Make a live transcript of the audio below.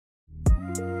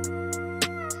Welcome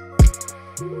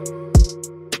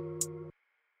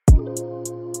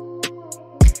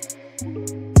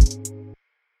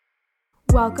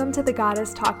to the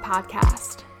Goddess Talk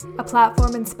podcast, a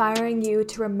platform inspiring you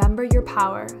to remember your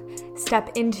power,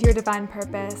 step into your divine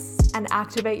purpose, and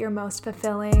activate your most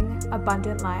fulfilling,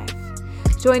 abundant life.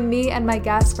 Join me and my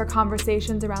guests for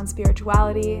conversations around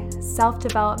spirituality,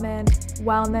 self-development,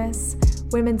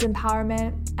 wellness, women's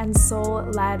empowerment, and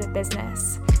soul-led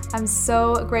business. I'm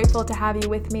so grateful to have you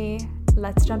with me.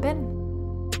 Let's jump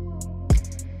in.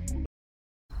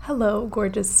 Hello,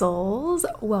 gorgeous souls.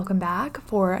 Welcome back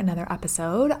for another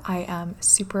episode. I am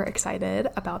super excited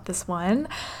about this one.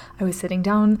 I was sitting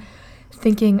down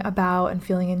thinking about and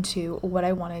feeling into what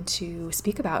I wanted to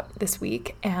speak about this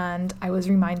week, and I was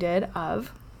reminded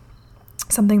of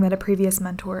something that a previous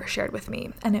mentor shared with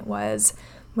me, and it was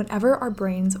whenever our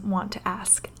brains want to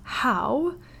ask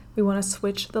how, we want to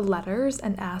switch the letters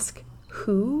and ask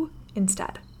who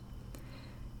instead.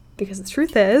 Because the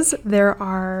truth is, there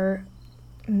are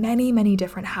many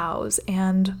different hows,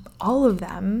 and all of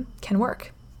them can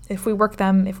work if we work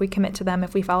them, if we commit to them,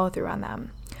 if we follow through on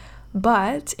them.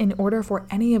 But in order for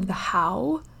any of the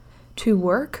how to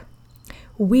work,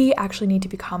 we actually need to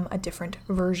become a different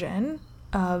version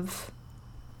of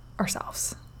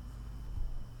ourselves.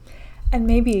 And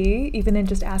maybe even in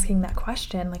just asking that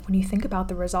question, like when you think about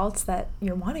the results that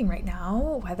you're wanting right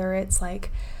now, whether it's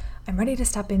like, I'm ready to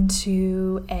step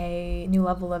into a new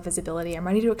level of visibility, I'm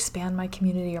ready to expand my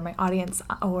community or my audience,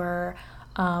 or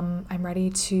I'm ready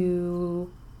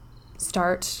to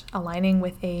start aligning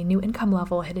with a new income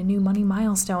level, hit a new money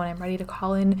milestone, I'm ready to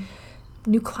call in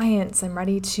new clients, I'm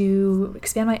ready to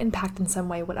expand my impact in some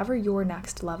way, whatever your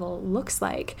next level looks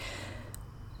like.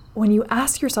 When you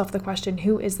ask yourself the question,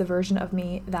 who is the version of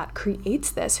me that creates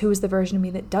this? Who is the version of me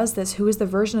that does this? Who is the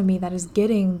version of me that is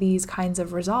getting these kinds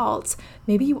of results?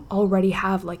 Maybe you already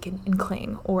have like an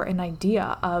inkling or an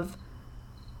idea of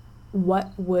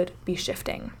what would be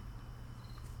shifting.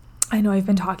 I know I've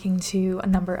been talking to a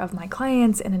number of my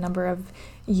clients and a number of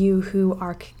you who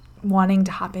are wanting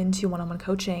to hop into one-on-one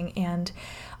coaching, and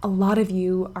a lot of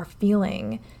you are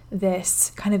feeling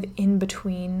this kind of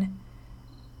in-between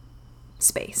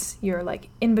space. You're like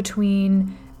in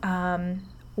between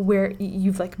where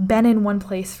you've like been in one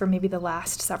place for maybe the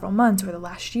last several months or the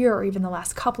last year or even the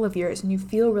last couple of years, and you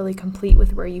feel really complete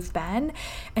with where you've been,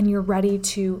 and you're ready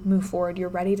to move forward. You're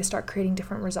ready to start creating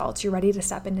different results. You're ready to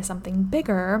step into something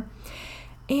bigger,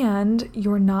 and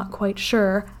you're not quite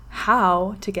sure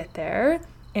how to get there.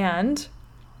 And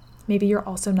maybe you're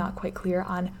also not quite clear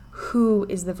on who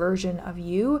is the version of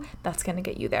you that's going to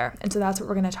get you there. And so that's what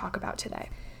we're going to talk about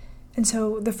today. And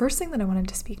so the first thing that I wanted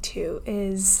to speak to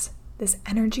is this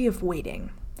energy of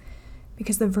waiting,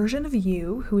 because the version of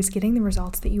you who is getting the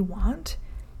results that you want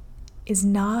is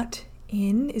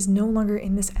no longer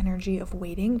in this energy of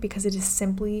waiting, because it is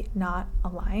simply not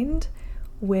aligned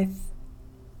with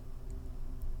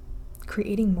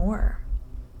creating more,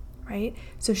 right?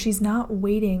 So she's not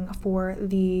waiting for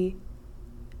the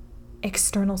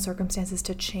external circumstances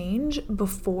to change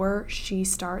before she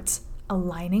starts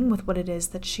aligning with what it is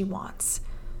that she wants.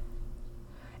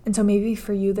 And so maybe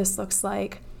for you, this looks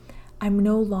like, I'm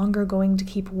no longer going to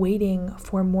keep waiting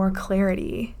for more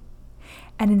clarity,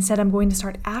 and instead I'm going to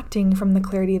start acting from the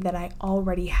clarity that I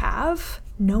already have,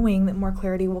 knowing that more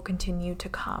clarity will continue to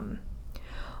come.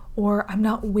 Or I'm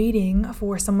not waiting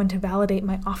for someone to validate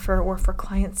my offer, or for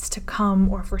clients to come,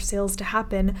 or for sales to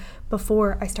happen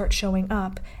before I start showing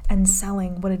up and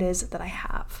selling what it is that I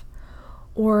have.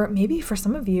 Or maybe for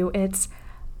some of you, it's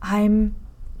I'm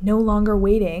no longer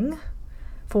waiting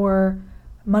for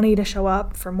money to show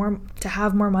up, to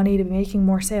have more money, to be making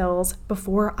more sales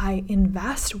before I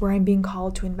invest where I'm being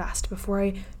called to invest, before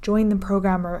I join the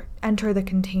program or enter the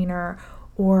container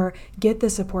or get the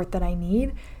support that I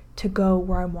need to go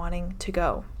where I'm wanting to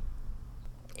go.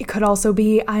 It could also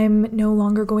be I'm no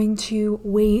longer going to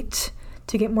wait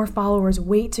to get more followers,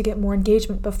 wait to get more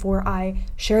engagement before I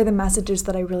share the messages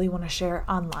that I really want to share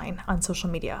online, on social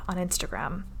media, on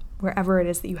Instagram, wherever it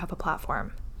is that you have a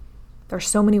platform. There are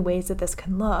so many ways that this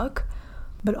can look,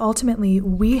 but ultimately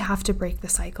we have to break the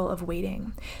cycle of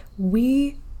waiting.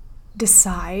 We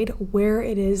decide where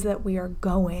it is that we are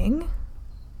going,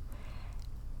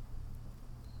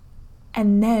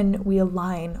 and then we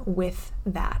align with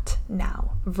that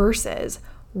now, versus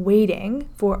waiting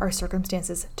for our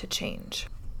circumstances to change.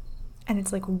 And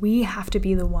it's like we have to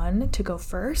be the one to go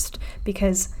first,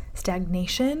 because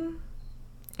stagnation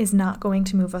is not going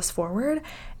to move us forward.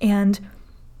 And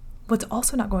what's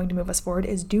also not going to move us forward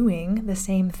is doing the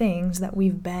same things that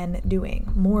we've been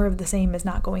doing. More of the same is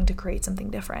not going to create something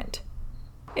different.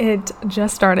 It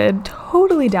just started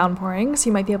totally downpouring, so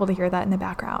you might be able to hear that in the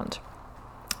background.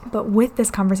 But with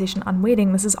this conversation on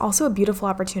waiting, this is also a beautiful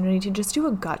opportunity to just do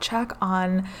a gut check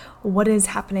on what is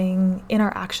happening in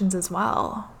our actions as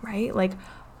well, right? Like,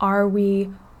 are we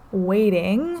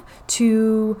waiting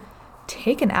to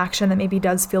take an action that maybe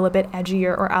does feel a bit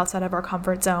edgier or outside of our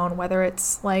comfort zone, whether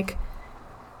it's like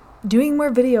doing more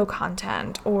video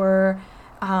content or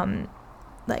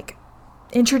like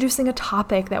introducing a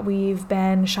topic that we've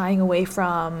been shying away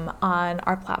from on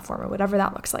our platform or whatever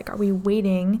that looks like? Are we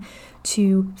waiting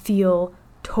to feel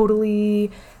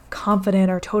totally confident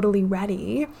or totally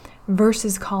ready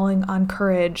versus calling on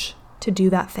courage to do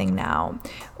that thing now?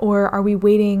 Or are we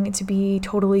waiting to be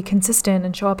totally consistent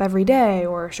and show up every day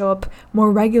or show up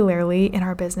more regularly in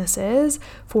our businesses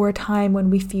for a time when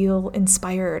we feel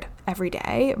inspired every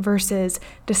day versus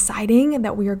deciding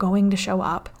that we are going to show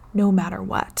up no matter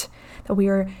what? That we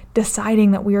are deciding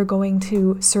that we are going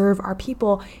to serve our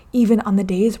people even on the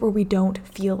days where we don't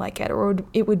feel like it, or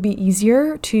it would be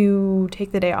easier to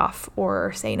take the day off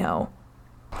or say no.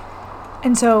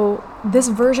 And so this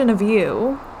version of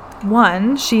you,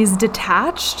 one, she's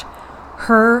detached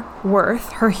her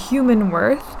worth, her human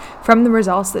worth, from the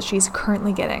results that she's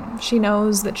currently getting. She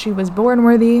knows that she was born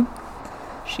worthy.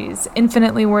 She's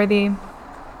infinitely worthy.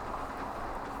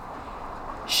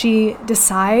 She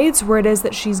decides where it is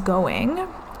that she's going.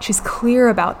 She's clear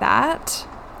about that.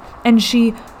 And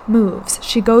she moves.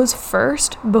 She goes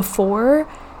first before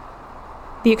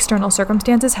the external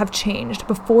circumstances have changed,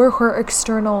 before her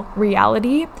external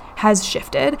reality has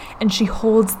shifted, and she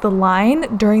holds the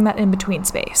line during that in-between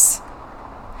space.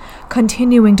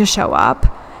 Continuing to show up,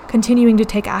 continuing to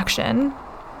take action,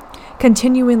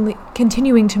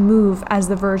 continuing to move as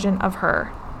the version of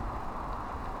her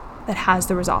that has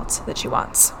the results that she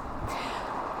wants.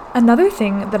 Another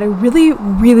thing that I really,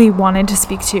 really wanted to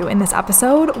speak to in this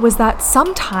episode was that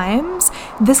sometimes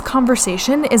this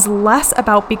conversation is less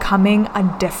about becoming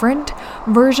a different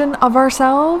version of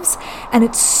ourselves, and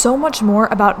it's so much more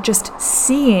about just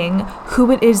seeing who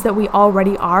it is that we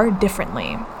already are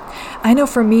differently. I know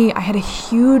for me, I had a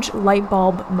huge light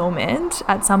bulb moment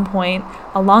at some point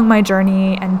along my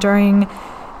journey and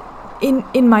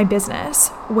in my business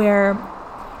where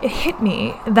it hit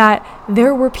me that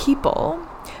there were people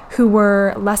who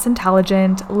were less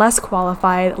intelligent, less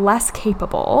qualified, less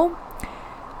capable,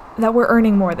 that were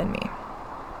earning more than me.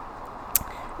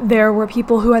 There were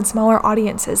people who had smaller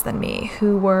audiences than me,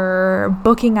 who were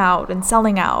booking out and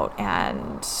selling out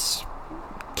and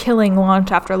killing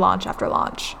launch after launch after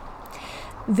launch.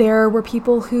 There were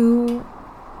people who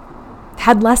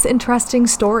had less interesting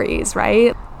stories,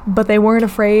 right? But they weren't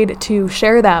afraid to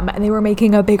share them, and they were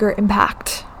making a bigger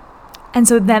impact. And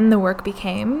so then the work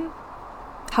became,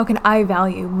 how can I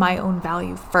value my own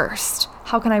value first?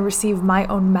 How can I receive my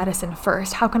own medicine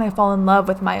first? How can I fall in love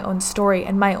with my own story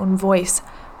and my own voice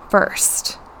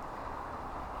first?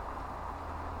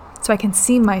 So I can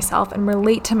see myself and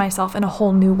relate to myself in a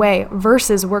whole new way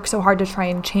versus work so hard to try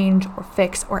and change or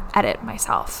fix or edit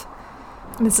myself.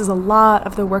 And this is a lot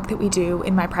of the work that we do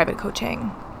in my private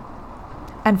coaching.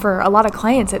 And for a lot of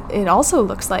clients, it also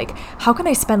looks like, how can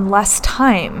I spend less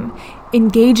time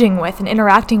engaging with and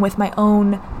interacting with my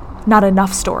own not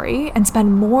enough story and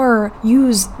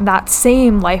use that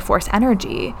same life force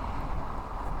energy,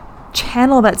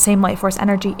 channel that same life force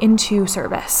energy into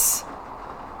service?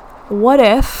 What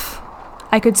if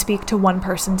I could speak to one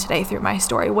person today through my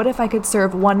story? What if I could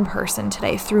serve one person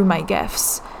today through my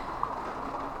gifts?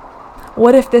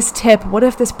 What if this tip, what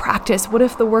if this practice, what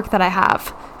if the work that I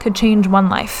have could change one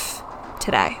life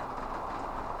today?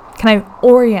 Can I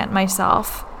orient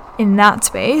myself in that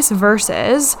space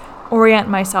versus orient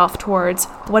myself towards,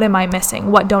 what am I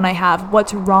missing? What don't I have?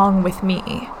 What's wrong with me?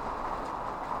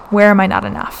 Where am I not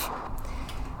enough?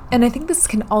 And I think this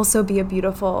can also be a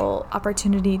beautiful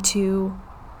opportunity to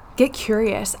get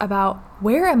curious about,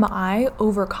 where am I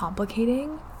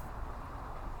overcomplicating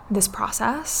this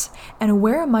process, and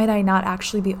where might I not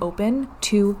actually be open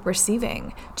to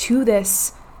receiving, to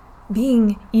this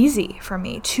being easy for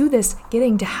me, to this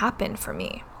getting to happen for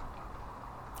me?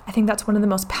 I think that's one of the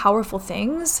most powerful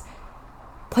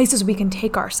places we can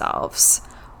take ourselves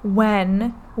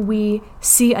when we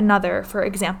see another, for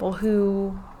example,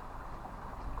 who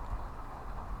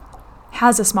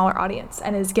has a smaller audience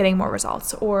and is getting more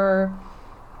results, or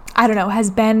has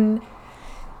been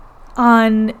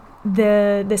on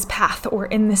this path or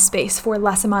in this space for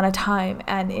less amount of time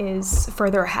and is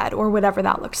further ahead, or whatever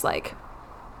that looks like.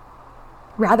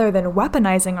 Rather than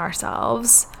weaponizing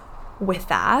ourselves with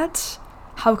that,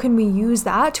 how can we use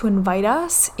that to invite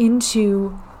us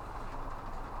into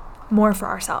more for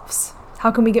ourselves? How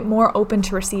can we get more open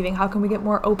to receiving? How can we get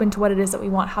more open to what it is that we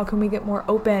want? How can we get more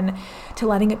open to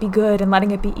letting it be good and letting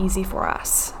it be easy for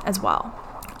us as well?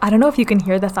 I don't know if you can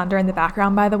hear the thunder in the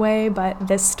background, by the way, but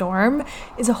this storm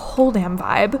is a whole damn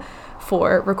vibe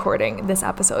for recording this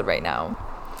episode right now.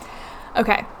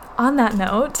 Okay, on that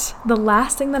note, the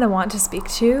last thing that I want to speak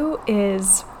to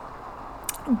is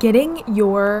getting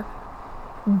your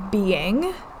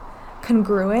being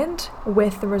congruent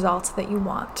with the results that you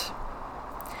want.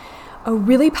 A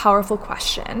really powerful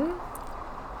question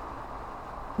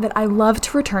that I love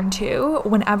to return to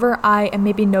whenever I am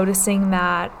maybe noticing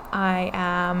that I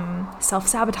am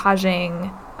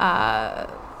self-sabotaging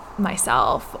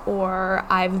myself, or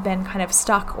I've been kind of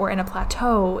stuck or in a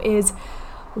plateau, is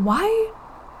why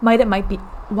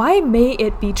may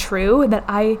it be true that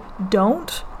I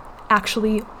don't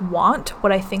actually want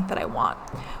what I think that I want?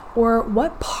 Or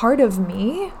what part of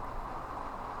me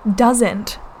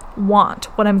doesn't want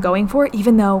what I'm going for,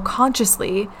 even though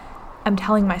consciously I'm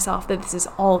telling myself that this is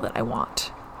all that I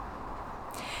want?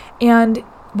 And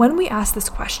when we ask this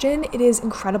question, it is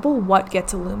incredible what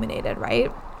gets illuminated,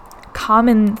 right?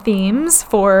 Common themes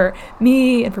for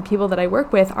me and for people that I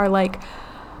work with are like,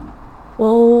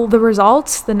 well, the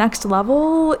results, the next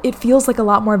level, it feels like a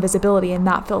lot more visibility and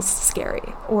that feels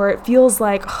scary. Or it feels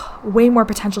like way more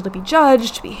potential to be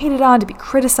judged, to be hated on, to be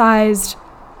criticized.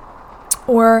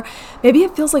 Or maybe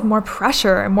it feels like more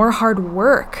pressure and more hard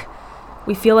work.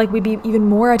 We feel like we'd be even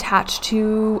more attached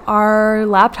to our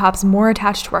laptops, more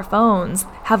attached to our phones,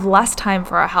 have less time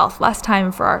for our health, less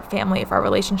time for our family, for our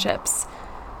relationships,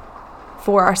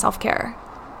 for our self-care.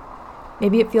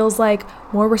 Maybe it feels like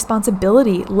more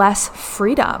responsibility, less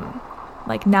freedom.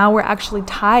 Like now we're actually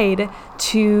tied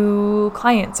to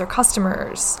clients or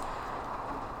customers.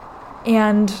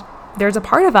 And there's a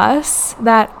part of us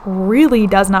that really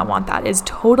does not want that, is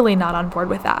totally not on board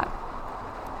with that.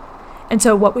 And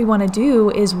so what we want to do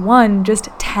is, one, just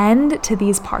tend to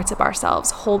these parts of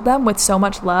ourselves, hold them with so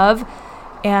much love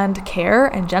and care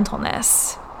and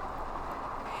gentleness.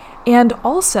 And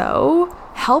also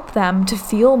help them to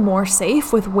feel more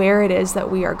safe with where it is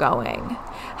that we are going.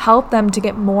 Help them to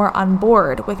get more on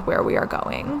board with where we are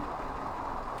going.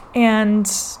 And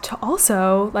to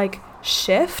also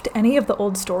shift any of the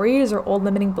old stories or old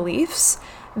limiting beliefs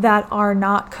that are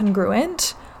not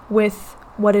congruent with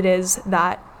what it is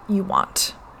that you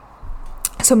want.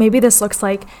 So maybe this looks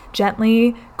like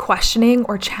gently questioning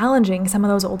or challenging some of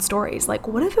those old stories. Like,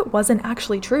 what if it wasn't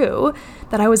actually true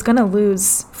that I was going to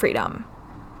lose freedom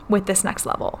with this next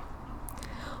level?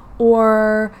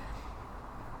 Or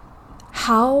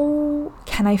how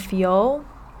can I feel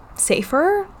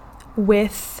safer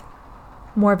with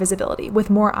more visibility, with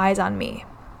more eyes on me?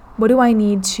 What do I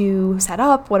need to set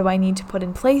up? What do I need to put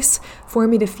in place for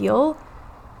me to feel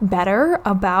better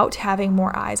about having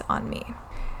more eyes on me?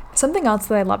 Something else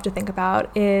that I love to think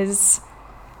about is,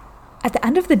 at the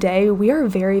end of the day, we are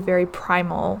very, very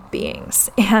primal beings,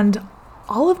 and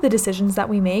all of the decisions that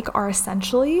we make are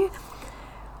essentially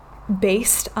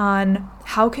based on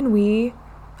how can we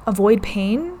avoid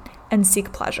pain and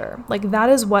seek pleasure. Like, that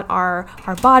is what our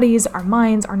bodies, our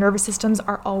minds, our nervous systems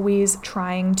are always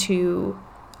trying to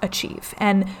achieve.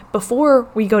 And before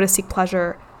we go to seek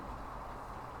pleasure,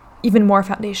 even more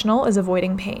foundational is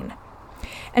avoiding pain.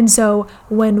 And so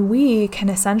when we can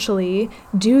essentially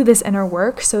do this inner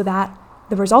work so that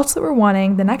the results that we're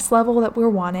wanting, the next level that we're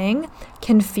wanting,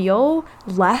 can feel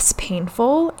less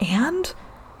painful and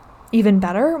even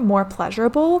better, more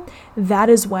pleasurable, that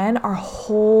is when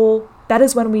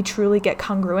we truly get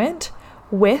congruent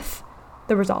with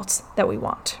the results that we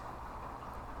want.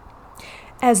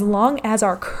 As long as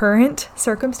our current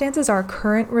circumstances, our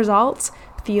current results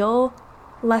feel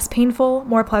less painful,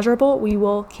 more pleasurable, we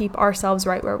will keep ourselves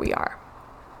right where we are.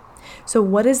 So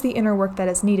what is the inner work that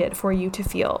is needed for you to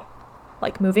feel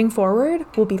like moving forward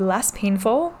will be less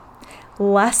painful,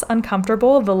 less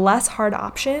uncomfortable, the less hard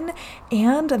option,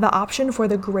 and the option for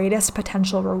the greatest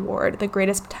potential reward, the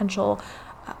greatest potential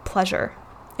pleasure,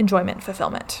 enjoyment,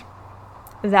 fulfillment?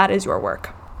 That is your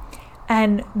work.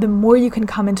 And the more you can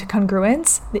come into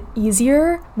congruence, the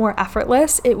easier, more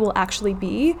effortless it will actually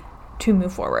be to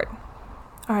move forward.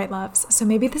 All right, loves. So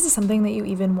maybe this is something that you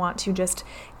even want to just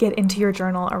get into your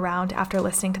journal around after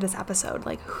listening to this episode.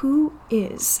 Like, who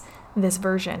is this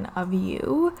version of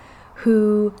you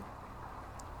who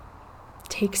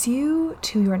takes you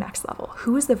to your next level?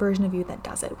 Who is the version of you that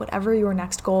does it? Whatever your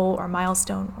next goal or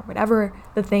milestone or whatever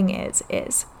the thing is.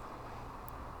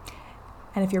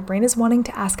 And if your brain is wanting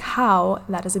to ask how,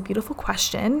 that is a beautiful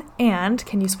question. And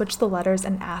can you switch the letters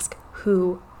and ask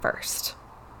who first?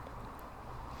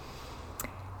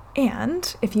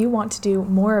 And if you want to do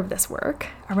more of this work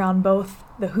around both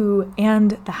the who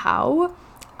and the how,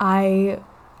 I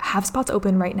have spots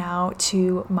open right now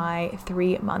to my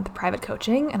 3-month private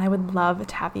coaching, and I would love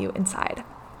to have you inside.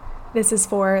 This is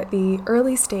for the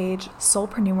early stage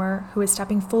soulpreneur who is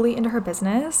stepping fully into her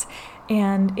business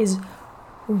and is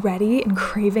ready and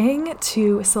craving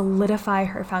to solidify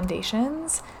her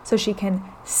foundations so she can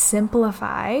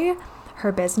simplify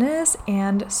her business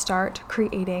and start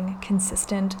creating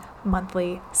consistent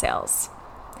monthly sales.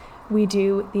 We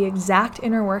do the exact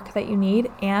inner work that you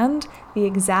need and the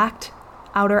exact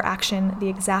outer action, the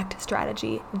exact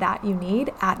strategy that you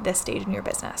need at this stage in your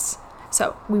business.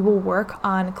 So we will work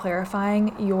on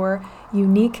clarifying your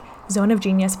unique zone of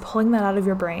genius, pulling that out of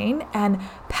your brain and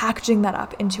packaging that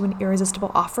up into an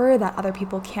irresistible offer that other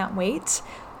people can't wait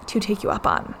to take you up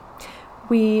on.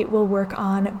 We will work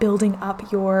on building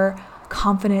up your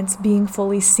confidence, being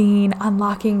fully seen,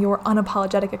 unlocking your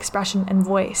unapologetic expression and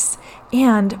voice,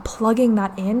 and plugging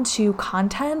that into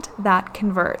content that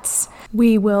converts.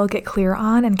 We will get clear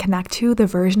on and connect to the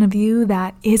version of you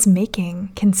that is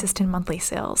making consistent monthly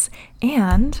sales.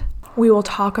 And we will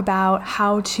talk about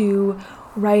how to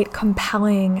write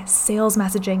compelling sales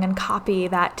messaging and copy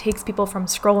that takes people from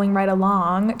scrolling right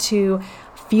along to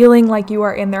feeling like you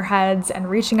are in their heads and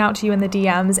reaching out to you in the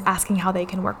DMs, asking how they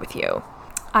can work with you.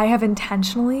 I have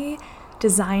intentionally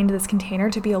designed this container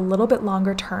to be a little bit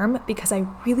longer term because I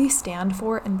really stand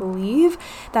for and believe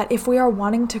that if we are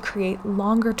wanting to create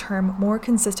longer term, more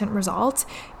consistent results,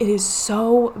 it is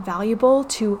so valuable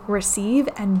to receive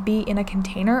and be in a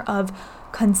container of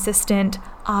consistent,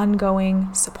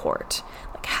 ongoing support.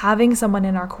 Like having someone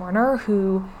in our corner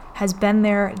who has been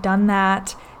there, done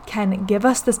that, can give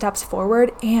us the steps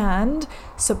forward and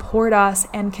support us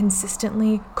and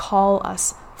consistently call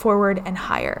us forward and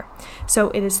higher. So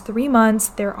it is 3 months.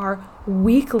 There are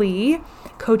weekly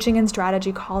coaching and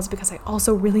strategy calls because I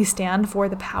also really stand for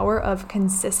the power of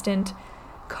consistent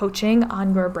coaching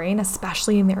on your brain,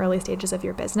 especially in the early stages of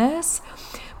your business.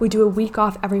 We do a week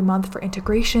off every month for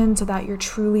integration so that you're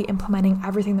truly implementing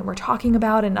everything that we're talking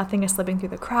about and nothing is slipping through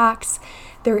the cracks.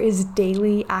 There is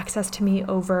daily access to me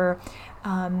over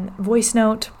voice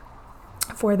note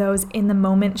for those in the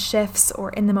moment shifts or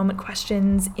in the moment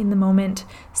questions, in the moment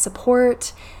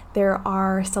support. There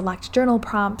are select journal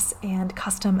prompts and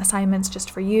custom assignments just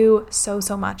for you. So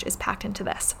much is packed into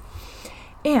this.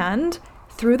 And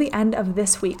through the end of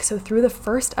this week, so through the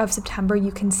 1st of September,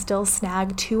 you can still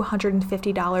snag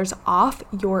 $250 off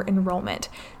your enrollment.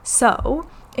 So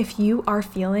if you are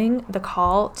feeling the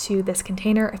call to this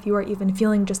container, if you are even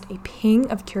feeling just a ping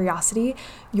of curiosity,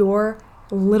 your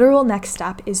literal next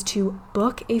step is to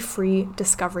book a free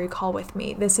discovery call with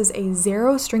me. This is a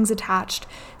 0 strings attached,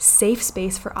 safe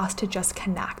space for us to just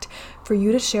connect, for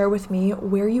you to share with me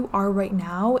where you are right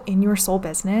now in your soul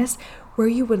business, where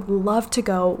you would love to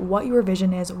go, what your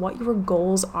vision is, what your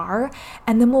goals are,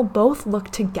 and then we'll both look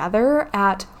together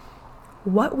at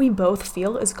what we both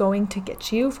feel is going to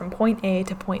get you from point A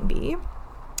to point B.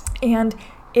 And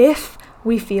if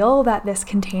we feel that this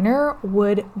container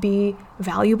would be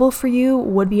valuable for you,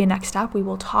 would be a next step, we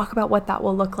will talk about what that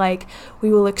will look like.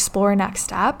 We will explore next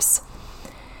steps.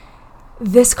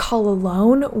 This call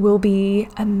alone will be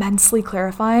immensely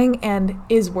clarifying and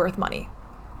is worth money,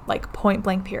 like point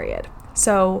blank period.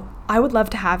 So I would love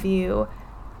to have you.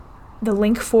 The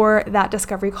link for that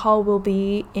discovery call will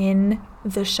be in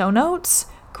the show notes.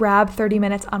 Grab 30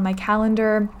 minutes on my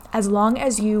calendar. As long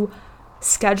as you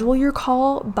schedule your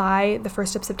call by the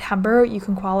 1st of September, you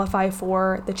can qualify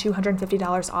for the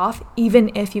 $250 off, even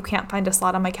if you can't find a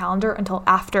slot on my calendar until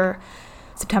after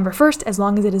September 1st. As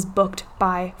long as it is booked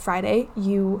by Friday,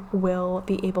 you will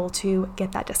be able to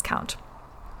get that discount.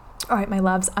 All right, my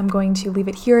loves, I'm going to leave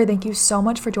it here. Thank you so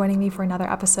much for joining me for another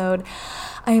episode.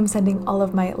 I am sending all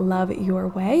of my love your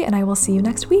way, and I will see you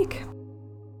next week.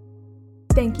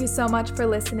 Thank you so much for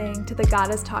listening to the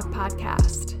Goddess Talk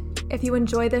podcast. If you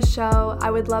enjoy this show, I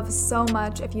would love so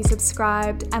much if you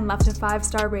subscribed and left a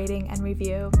 5-star rating and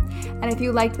review. And if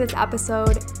you liked this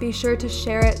episode, be sure to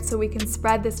share it so we can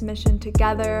spread this mission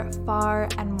together far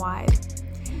and wide.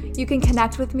 You can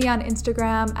connect with me on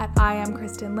Instagram at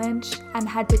 @IamKristenLynch and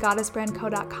head to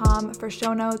goddessbrandco.com for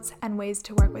show notes and ways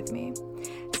to work with me.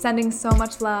 Sending so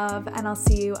much love, and I'll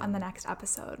see you on the next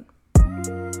episode.